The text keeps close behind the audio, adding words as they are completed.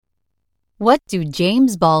What do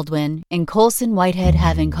James Baldwin and Colson Whitehead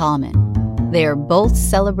have in common? They are both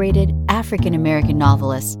celebrated African-American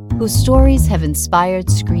novelists whose stories have inspired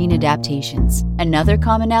screen adaptations. Another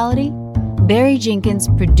commonality? Barry Jenkins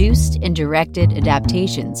produced and directed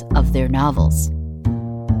adaptations of their novels.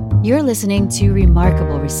 You're listening to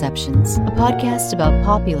Remarkable Receptions, a podcast about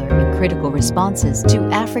popular and critical responses to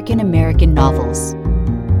African-American novels.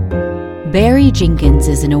 Barry Jenkins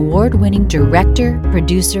is an award-winning director,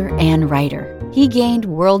 producer, and writer. He gained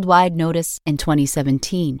worldwide notice in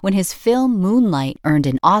 2017 when his film Moonlight earned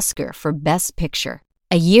an Oscar for Best Picture.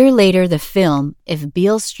 A year later, the film, If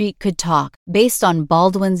Beale Street Could Talk, based on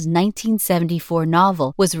Baldwin's 1974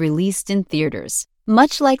 novel, was released in theaters.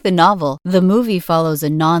 Much like the novel, the movie follows a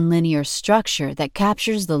non-linear structure that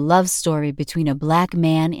captures the love story between a Black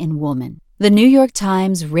man and woman. The New York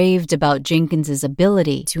Times raved about Jenkins'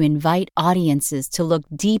 ability to invite audiences to look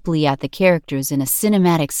deeply at the characters in a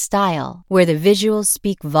cinematic style where the visuals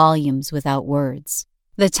speak volumes without words.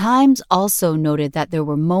 The Times also noted that there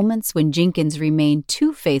were moments when Jenkins remained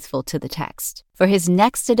too faithful to the text. For his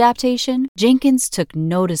next adaptation, Jenkins took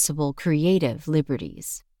noticeable creative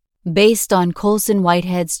liberties. Based on Colson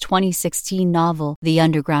Whitehead's 2016 novel, The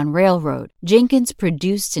Underground Railroad, Jenkins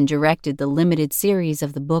produced and directed the limited series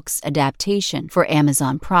of the book's adaptation for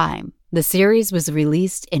Amazon Prime. The series was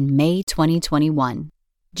released in May 2021.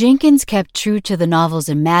 Jenkins kept true to the novel's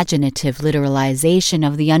imaginative literalization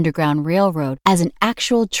of the Underground Railroad as an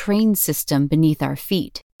actual train system beneath our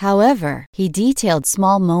feet. However, he detailed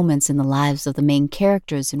small moments in the lives of the main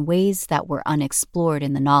characters in ways that were unexplored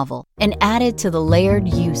in the novel, and added to the layered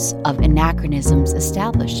use of anachronisms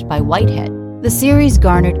established by Whitehead. The series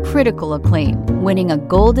garnered critical acclaim, winning a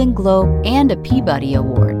Golden Globe and a Peabody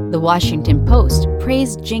Award. The Washington Post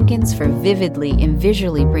praised Jenkins for vividly and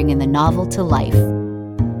visually bringing the novel to life.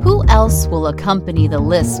 Who else will accompany the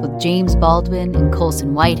list with James Baldwin and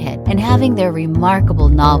Colson Whitehead and having their remarkable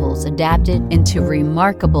novels adapted into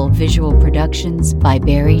remarkable visual productions by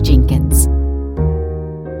Barry Jenkins?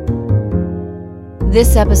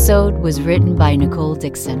 This episode was written by Nicole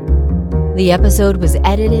Dixon. The episode was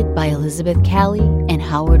edited by Elizabeth Calley and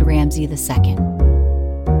Howard Ramsey II.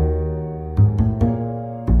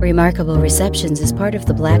 Remarkable Receptions is part of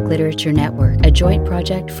the Black Literature Network, a joint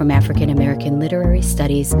project from African American Literary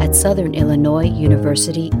Studies at Southern Illinois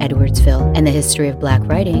University, Edwardsville, and the History of Black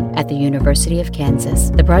Writing at the University of Kansas.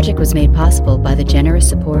 The project was made possible by the generous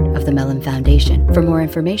support of the Mellon Foundation. For more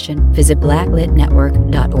information, visit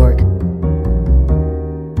blacklitnetwork.org.